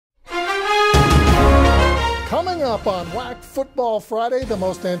up on WAC Football Friday, the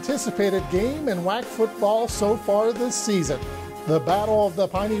most anticipated game in WAC football so far this season. The Battle of the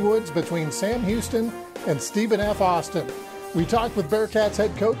Piney Woods between Sam Houston and Stephen F. Austin. We talked with Bearcats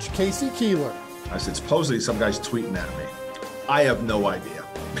head coach Casey Keeler. I said, supposedly some guy's tweeting at me. I have no idea.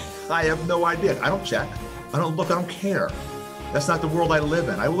 I have no idea. I don't check. I don't look. I don't care. That's not the world I live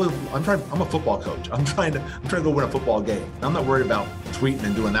in. I'm a football coach. I'm trying to go win a football game. I'm not worried about tweeting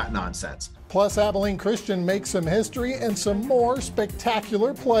and doing that nonsense. Plus, Abilene Christian makes some history and some more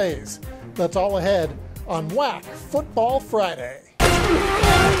spectacular plays. That's all ahead on WAC Football Friday.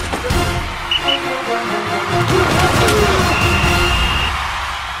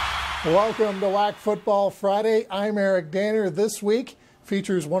 Welcome to WAC Football Friday. I'm Eric Danner. This week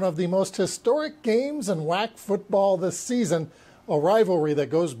features one of the most historic games in WAC football this season, a rivalry that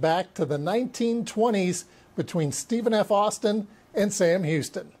goes back to the 1920s between Stephen F. Austin and Sam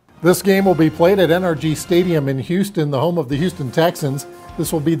Houston. This game will be played at NRG Stadium in Houston, the home of the Houston Texans.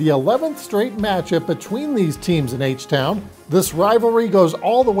 This will be the 11th straight matchup between these teams in H-Town. This rivalry goes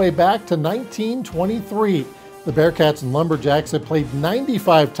all the way back to 1923. The Bearcats and Lumberjacks have played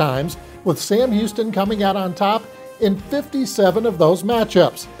 95 times, with Sam Houston coming out on top in 57 of those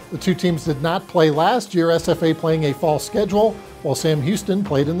matchups. The two teams did not play last year, SFA playing a fall schedule, while Sam Houston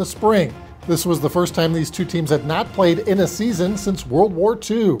played in the spring. This was the first time these two teams had not played in a season since World War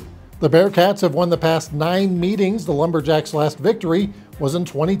II. The Bearcats have won the past 9 meetings. The Lumberjacks' last victory was in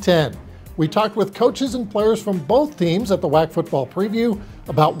 2010. We talked with coaches and players from both teams at the WAC Football Preview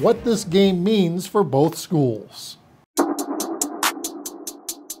about what this game means for both schools.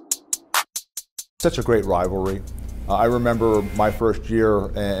 Such a great rivalry. I remember my first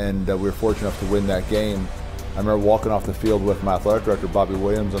year, and we were fortunate enough to win that game. I remember walking off the field with my athletic director, Bobby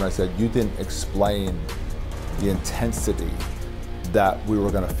Williams, and I said, "You didn't explain the intensity that we were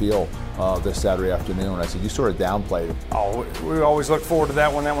going to feel this Saturday afternoon." And I said, "You sort of downplayed it." Oh, we always look forward to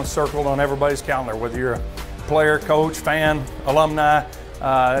that one. That one's circled on everybody's calendar, whether you're a player, coach, fan, alumni.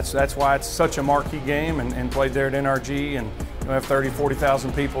 That's why it's such a marquee game and played there at NRG, and we have 30,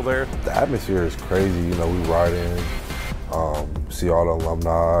 40,000 people there. The atmosphere is crazy. You know, we ride in, see all the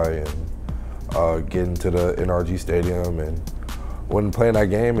alumni, and get into the NRG Stadium. And when playing that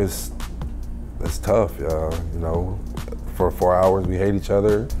game, it's tough. You know, for 4 hours we hate each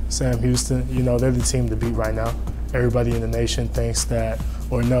other. Sam Houston, you know, they're the team to beat right now. Everybody in the nation thinks that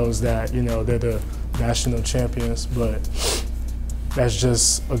or knows that, you know, they're the national champions, but that's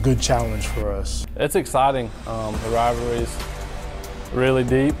just a good challenge for us. It's exciting. The rivalry's really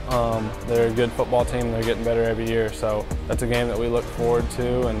deep. They're a good football team. They're getting better every year. So that's a game that we look forward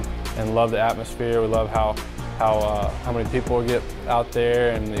to and love the atmosphere. We love how many people get out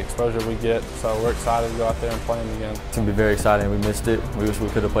there and the exposure we get. So we're excited to go out there and play them again. It's going to be very exciting. We missed it. We wish we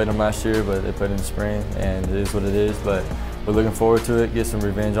could have played them last year, but they played in the spring, and it is what it is. But we're looking forward to it, get some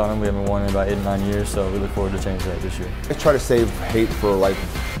revenge on them. We haven't won in about 8 or 9 years, so we look forward to changing that this year. I try to save hate for like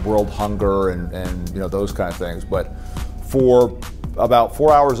world hunger and you know, those kind of things. But for about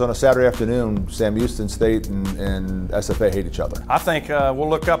 4 hours on a Saturday afternoon, Sam Houston State and SFA hate each other. I think we'll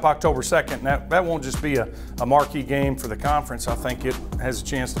look up October 2nd. That won't just be a marquee game for the conference. I think it has a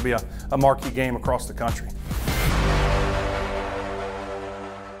chance to be a marquee game across the country.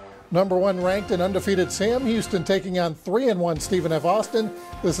 Number 1 ranked and undefeated Sam Houston taking on 3-1 Stephen F. Austin.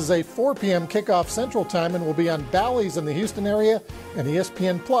 This is a 4 p.m. kickoff Central Time and will be on Bally's in the Houston area and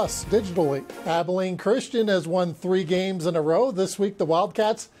ESPN Plus digitally. Abilene Christian has won 3 games in a row. This week the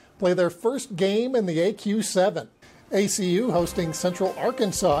Wildcats play their first game in the AQ7. ACU hosting Central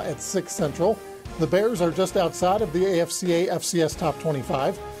Arkansas at 6 Central. The Bears are just outside of the AFCA FCS Top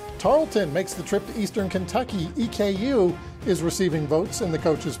 25. Tarleton makes the trip to Eastern Kentucky. EKU is receiving votes in the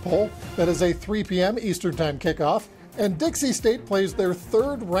coaches poll. That is a 3 p.m. Eastern Time kickoff. And Dixie State plays their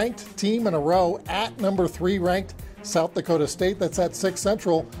 3rd ranked team in a row at number 3 ranked South Dakota State. That's at 6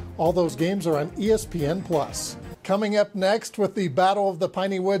 Central. All those games are on ESPN Plus. Coming up next with the Battle of the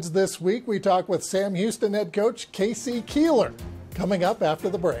Piney Woods this week, we talk with Sam Houston head coach Casey Keeler. Coming up after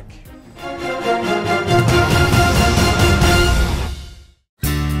the break.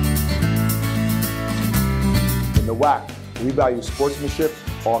 In the WAC, we value sportsmanship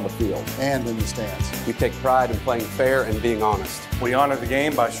on the field and in the stands. We take pride in playing fair and being honest. We honor the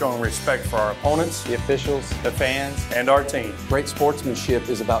game by showing respect for our opponents, the officials, the fans, and our team. Great sportsmanship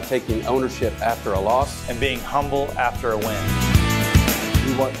is about taking ownership after a loss and being humble after a win.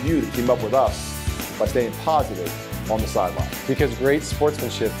 We want you to team up with us by staying positive on the sideline. Because great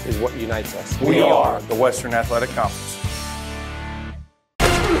sportsmanship is what unites us. We are the Western Athletic Conference.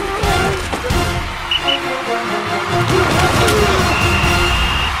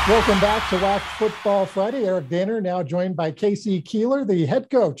 Welcome back to WAC Football Friday. Eric Danner now joined by Casey Keeler, the head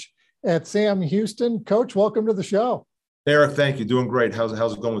coach at Sam Houston. Coach, welcome to the show. Eric, thank you. Doing great. How's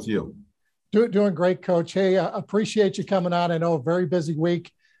it going with you? Doing great, Coach. Hey, appreciate you coming on. I know a very busy week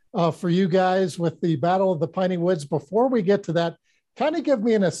for you guys with the Battle of the Piney Woods. Before we get to that, kind of give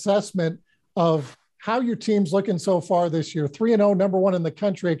me an assessment of how your team's looking so far this year. 3-0, number one in the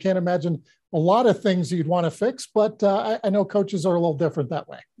country. I can't imagine a lot of things you'd want to fix, but I know coaches are a little different that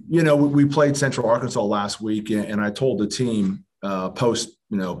way. You know, we played Central Arkansas last week, and I told the team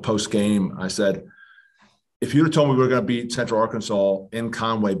post game, I said, if you'd have told me we were going to beat Central Arkansas in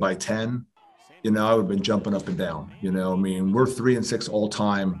Conway by 10, I would have been jumping up and down. We're 3-6 all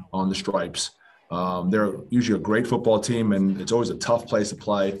time on the Stripes. They're usually a great football team, and it's always a tough place to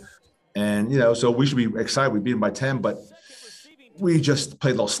play. And, so we should be excited. We beat them by 10, but we just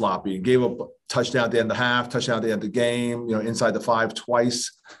played a little sloppy and gave up a touchdown at the end of the half, touchdown at the end of the game, inside the 5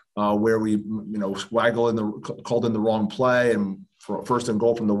 twice, where we, called in the wrong play, and for first and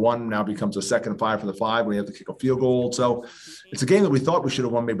goal from the 1 now becomes a 2nd and 5 for the 5. We have to kick a field goal. So it's a game that we thought we should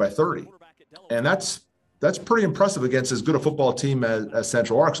have won maybe by 30. And that's pretty impressive against as good a football team as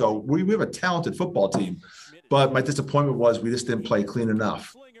Central Arkansas. We have a talented football team, but my disappointment was we just didn't play clean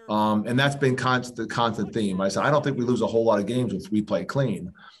enough. And that's been the constant theme. I said, I don't think we lose a whole lot of games if we play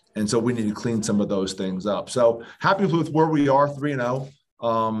clean. And so we need to clean some of those things up. So happy with where we are, 3-0.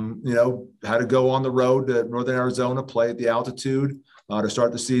 Had to go on the road to Northern Arizona, play at the altitude to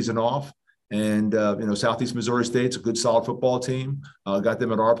start the season off. And, Southeast Missouri State's a good, solid football team. Got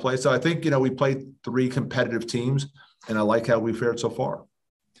them at our place. So I think, we played 3 competitive teams, and I like how we fared so far.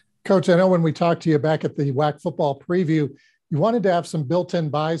 Coach, I know when we talked to you back at the WAC football preview, you wanted to have some built-in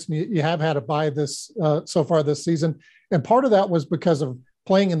buys, and you have had a buy this so far this season. And part of that was because of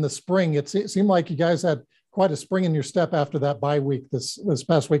playing in the spring. It seemed like you guys had quite a spring in your step after that bye week this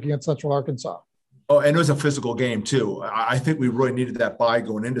past week against Central Arkansas. Oh, and it was a physical game too. I think we really needed that bye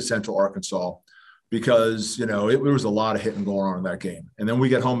going into Central Arkansas because, it was a lot of hitting going on in that game. And then we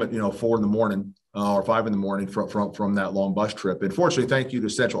get home at, 4 in the morning or 5 in the morning from that long bus trip. And fortunately, thank you to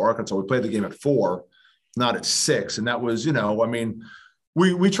Central Arkansas, we played the game at 4, not at 6. And that was,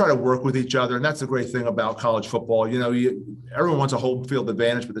 we try to work with each other. And that's the great thing about college football. Everyone wants a home field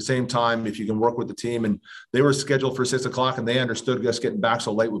advantage, but at the same time, if you can work with the team, and they were scheduled for 6 o'clock and they understood us getting back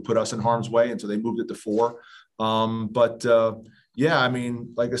so late would put us in harm's way. And so they moved it to 4. Like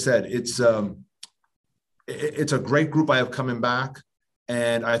I said, it's a great group I have coming back.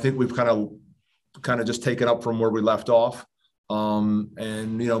 And I think we've kind of just taken up from where we left off.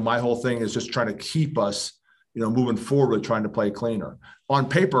 My whole thing is just trying to keep us, moving forward, trying to play cleaner. On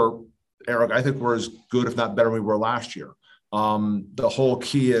paper, Eric, I think we're as good, if not better than we were last year. The whole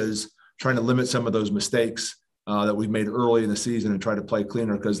key is trying to limit some of those mistakes that we've made early in the season and try to play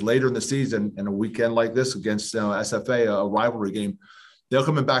cleaner, because later in the season and a weekend like this against SFA, a rivalry game, they'll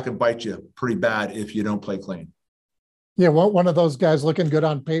come back and bite you pretty bad if you don't play clean. Yeah, well, one of those guys looking good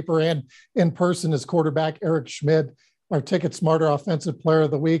on paper and in person is quarterback Eric Schmid, our Ticket Smarter Offensive Player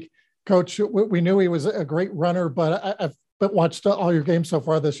of the Week. Coach, we knew he was a great runner, but I've watched all your games so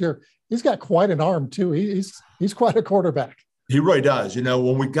far this year. He's got quite an arm too. He's quite a quarterback. He really does.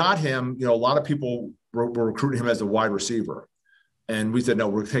 When we got him, a lot of people were recruiting him as a wide receiver. And we said, no,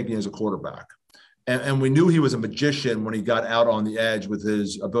 we're taking him as a quarterback. And we knew he was a magician when he got out on the edge with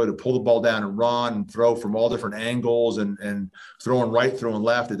his ability to pull the ball down and run and throw from all different angles and throwing right, throwing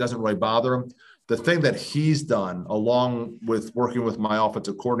left. It doesn't really bother him. The thing that he's done, along with working with my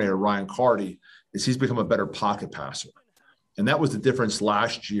offensive coordinator, Ryan Carty, is he's become a better pocket passer. And that was the difference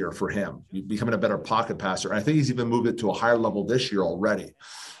last year for him, becoming a better pocket passer. And I think he's even moved it to a higher level this year already.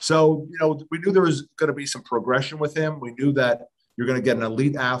 So, we knew there was going to be some progression with him. We knew that you're going to get an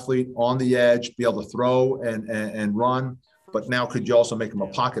elite athlete on the edge, be able to throw and run. But now could you also make him a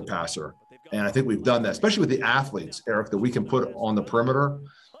pocket passer? And I think we've done that, especially with the athletes, Eric, that we can put on the perimeter.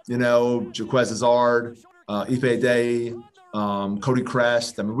 Jaquez Azard, Ife Day, Cody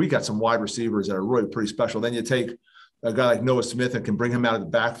Crest. I mean, we got some wide receivers that are really pretty special. Then you take a guy like Noah Smith and can bring him out of the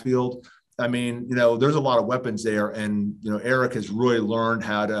backfield. I mean, there's a lot of weapons there. And, Eric has really learned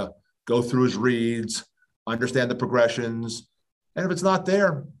how to go through his reads, understand the progressions. And if it's not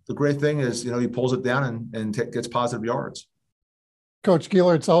there, the great thing is, he pulls it down and gets positive yards. Coach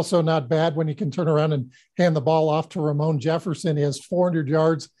Keeler, it's also not bad when you can turn around and hand the ball off to Ramon Jefferson. He has 400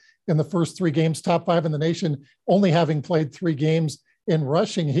 yards in the first 3 games, top 5 in the nation, only having played 3 games in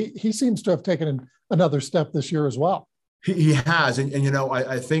rushing. He seems to have taken another step this year as well. He has. And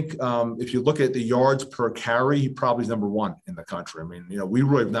I think if you look at the yards per carry, he probably is number 1 in the country. I mean, we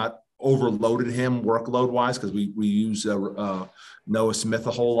really have not overloaded him workload-wise because we use Noah Smith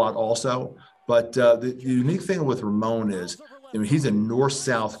a whole lot also. But the unique thing with Ramon is, I mean, he's a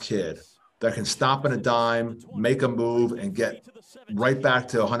north-south kid that can stop in a dime, make a move, and get right back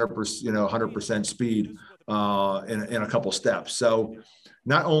to 100%, 100% speed in a couple steps. So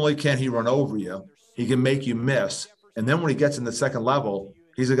not only can he run over you, he can make you miss. And then when he gets in the second level,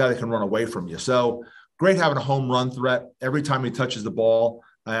 he's a guy that can run away from you. So great having a home run threat every time he touches the ball.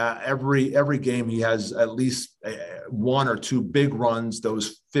 Every game he has at least one or two big runs,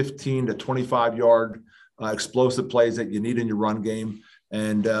 those 15 to 25 yard explosive plays that you need in your run game.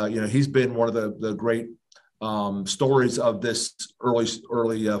 And he's been one of the great stories of this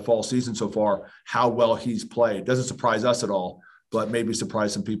early fall season so far. How well he's played doesn't surprise us at all, but maybe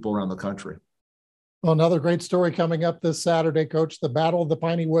surprise some people around the country. Well, another great story coming up this Saturday, Coach. The Battle of the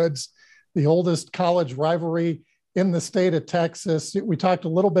Piney Woods, the oldest college rivalry in the state of Texas. We talked a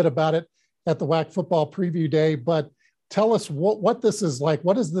little bit about it at the WAC Football Preview Day, but tell us what this is like.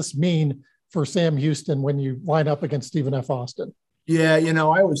 What does this mean for Sam Houston when you line up against Stephen F. Austin? Yeah,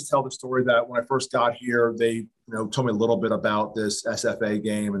 I always tell the story that when I first got here, they told me a little bit about this SFA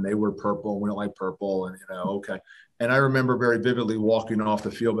game, and they were purple. We don't like purple, and okay. And I remember very vividly walking off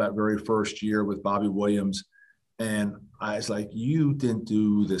the field that very first year with Bobby Williams, and I was like, "You didn't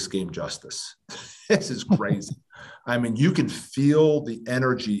do this game justice. This is crazy." I mean, you can feel the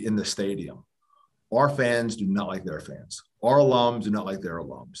energy in the stadium. Our fans do not like their fans. Our alums do not like their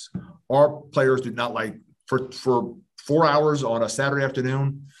alums. Our players do not like for 4 hours on a Saturday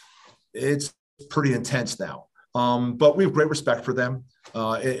afternoon. It's pretty intense now. But we have great respect for them.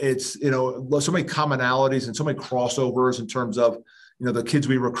 It's so many commonalities and so many crossovers in terms of, the kids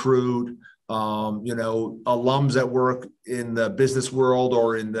we recruit, alums that work in the business world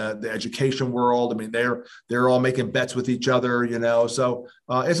or in the education world. I mean, they're all making bets with each other, so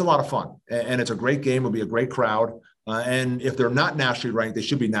it's a lot of fun, and it's a great game. It'll be a great crowd. And if they're not nationally ranked, they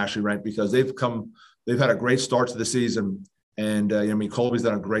should be nationally ranked because they've had a great start to the season. And Colby's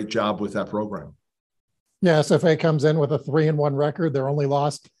done a great job with that program. Yeah, SFA comes in with a 3-1 record. They're only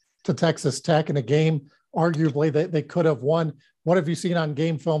lost to Texas Tech in a game, arguably, they could have won. What have you seen on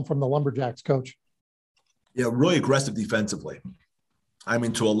game film from the Lumberjacks, Coach? Yeah, really aggressive defensively. I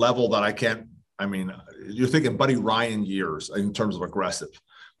mean, to a level that you're thinking Buddy Ryan years in terms of aggressive.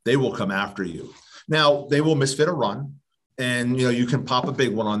 They will come after you. Now, they will misfit a run, and, you can pop a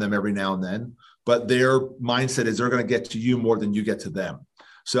big one on them every now and then, but their mindset is they're going to get to you more than you get to them.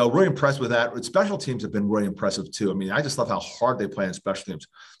 So really impressed with that. Special teams have been really impressive too. I mean, I just love how hard they play in special teams.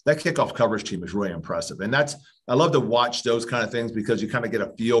 That kickoff coverage team is really impressive. And I love to watch those kind of things because you kind of get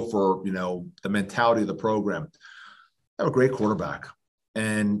a feel for, the mentality of the program. They have a great quarterback.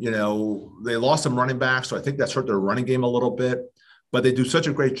 And, they lost some running backs, so I think that's hurt their running game a little bit. But they do such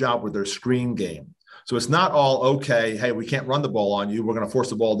a great job with their screen game. So it's not all, okay, hey, we can't run the ball on you. We're going to force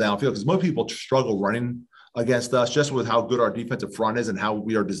the ball downfield, because most people struggle running against us just with how good our defensive front is and how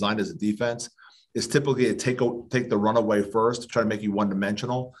we are designed as a defense. Is typically to take the run away first to try to make you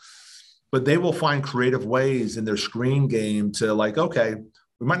one-dimensional. But they will find creative ways in their screen game to okay,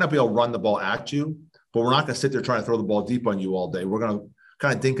 we might not be able to run the ball at you, but we're not going to sit there trying to throw the ball deep on you all day. We're going to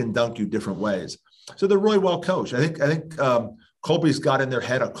kind of dink and dunk you different ways. So they're really well coached. I think Colby's got in their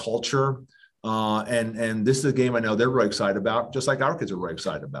head a culture, and this is a game I know they're really excited about, just like our kids are really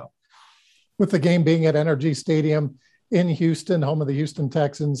excited about. With the game being at NRG Stadium in Houston, home of the Houston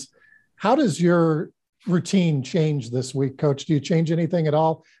Texans, how does your routine change this week, Coach? Do you change anything at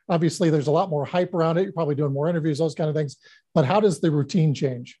all? Obviously, there's a lot more hype around it. You're probably doing more interviews, those kind of things. But how does the routine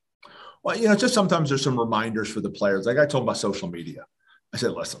change? Well, just sometimes there's some reminders for the players. Like I told them about social media. I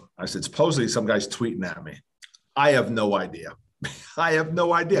said, listen, supposedly some guy's tweeting at me. I have no idea. I have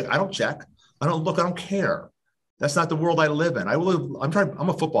no idea. I don't check. I don't look. I don't care. That's not the world I live in. I'm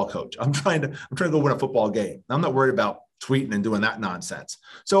a football coach. I'm trying to go win a football game. I'm not worried about tweeting and doing that nonsense.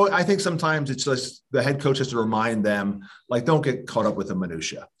 So I think sometimes it's just the head coach has to remind them, don't get caught up with the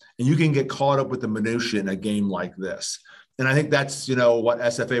minutia. And you can get caught up with the minutia in a game like this. And I think that's, what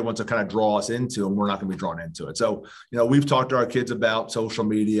SFA wants to kind of draw us into, and we're not going to be drawn into it. So, we've talked to our kids about social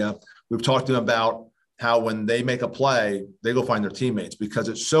media. We've talked to them about how when they make a play, they go find their teammates because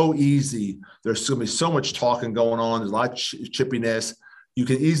it's so easy. There's going to be so much talking going on. There's a lot of chippiness. You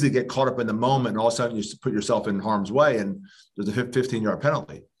can easily get caught up in the moment, and all of a sudden you put yourself in harm's way, and there's a 15-yard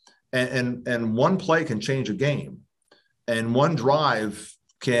penalty. And one play can change a game, and one drive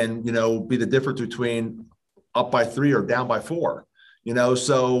can, be the difference between up by 3 or down by 4.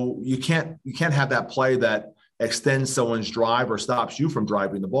 So you can't have that play that extends someone's drive or stops you from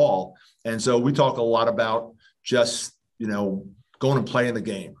driving the ball. And so we talk a lot about just, going and playing the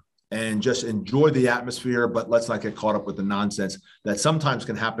game and just enjoy the atmosphere, but let's not get caught up with the nonsense that sometimes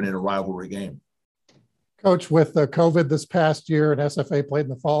can happen in a rivalry game. Coach, with COVID this past year and SFA played in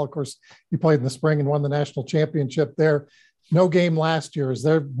the fall, of course, you played in the spring and won the national championship there. No game last year. Is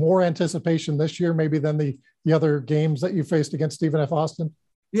there more anticipation this year maybe than the other games that you faced against Stephen F. Austin?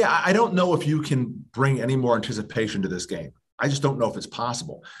 Yeah, I don't know if you can bring any more anticipation to this game. I just don't know if it's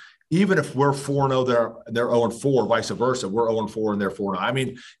possible. Even if we're 4-0, they're 0-4, vice versa. We're 0-4 and they're 4-0. I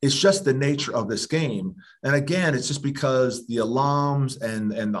mean, it's just the nature of this game. And again, it's just because the alums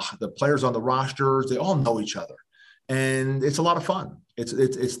and the players on the rosters, they all know each other. And it's a lot of fun. It's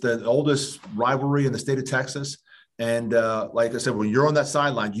the oldest rivalry in the state of Texas. And like I said, when you're on that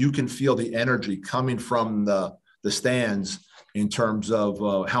sideline, you can feel the energy coming from the stands in terms of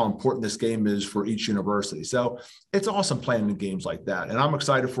how important this game is for each university. So it's awesome playing in games like that. And I'm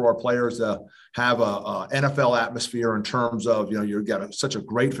excited for our players to have a NFL atmosphere in terms of, you've got such a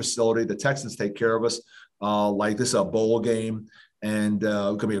great facility. The Texans take care of us like this is a bowl game. And it's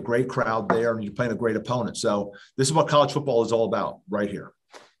going to be a great crowd there, and you're playing a great opponent. So this is what college football is all about right here.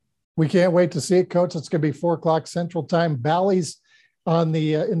 We can't wait to see it, Coach. It's going to be 4 o'clock Central Time. Bally's on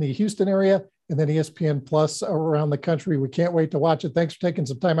the in the Houston area, and then ESPN Plus around the country. We can't wait to watch it. Thanks for taking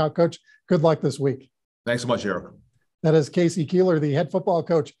some time out, Coach. Good luck this week. Thanks so much, Eric. That is Casey Keeler, the head football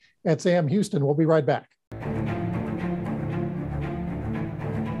coach at Sam Houston. We'll be right back.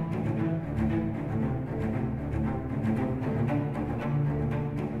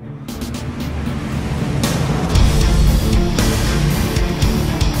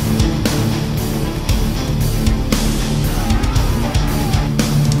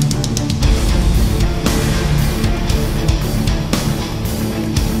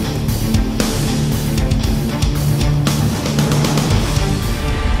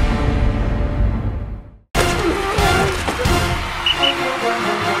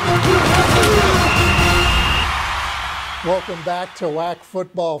 Welcome back to WAC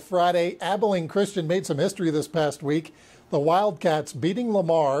Football Friday. Abilene Christian made some history this past week. The Wildcats beating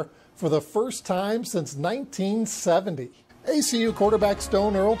Lamar for the first time since 1970. ACU quarterback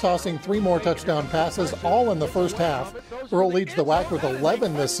Stone Earl tossing 3 more touchdown passes, all in the first half. Earl leads the WAC with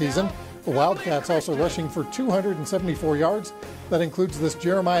 11 this season. The Wildcats also rushing for 274 yards. That includes this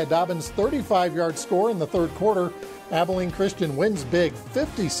Jeremiah Dobbins 35-yard score in the third quarter. Abilene Christian wins big,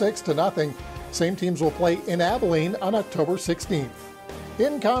 56-0. Same teams will play in Abilene on October 16th.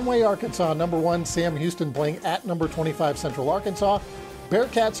 In Conway, Arkansas, number 1 Sam Houston playing at number 25 Central Arkansas.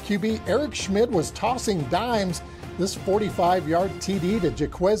 Bearcats QB Eric Schmid was tossing dimes. This 45-yard TD to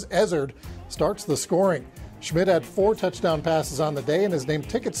Jaquez Ezzard starts the scoring. Schmid had 4 touchdown passes on the day and is named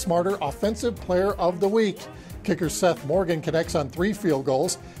Ticket Smarter Offensive Player of the Week. Kicker Seth Morgan connects on 3 field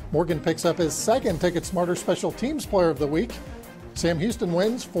goals. Morgan picks up his 2nd Ticket Smarter Special Teams Player of the Week. Sam Houston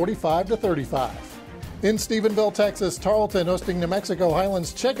wins 45-35. In Stephenville, Texas, Tarleton hosting New Mexico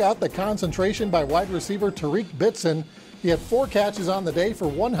Highlands. Check out the concentration by wide receiver Tariq Bitson. He had 4 catches on the day for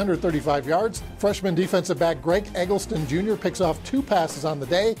 135 yards. Freshman defensive back Greg Eggleston Jr. picks off 2 passes on the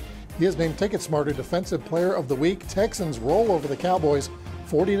day. He is named Ticket Smarter Defensive Player of the Week. Texans roll over the Cowboys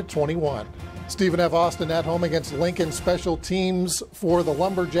 40-21. Stephen F. Austin at home against Lincoln. Special teams for the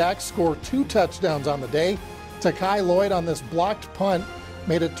Lumberjacks score 2 touchdowns on the day. Takai Lloyd on this blocked punt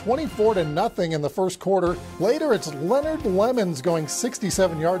made it 24-0 in the first quarter. Later, it's Leonard Lemons going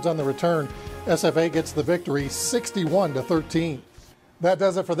 67 yards on the return. SFA gets the victory 61-13. That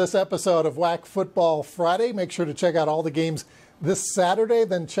does it for this episode of WAC Football Friday. Make sure to check out all the games this Saturday,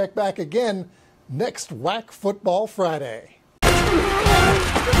 then check back again next WAC Football Friday.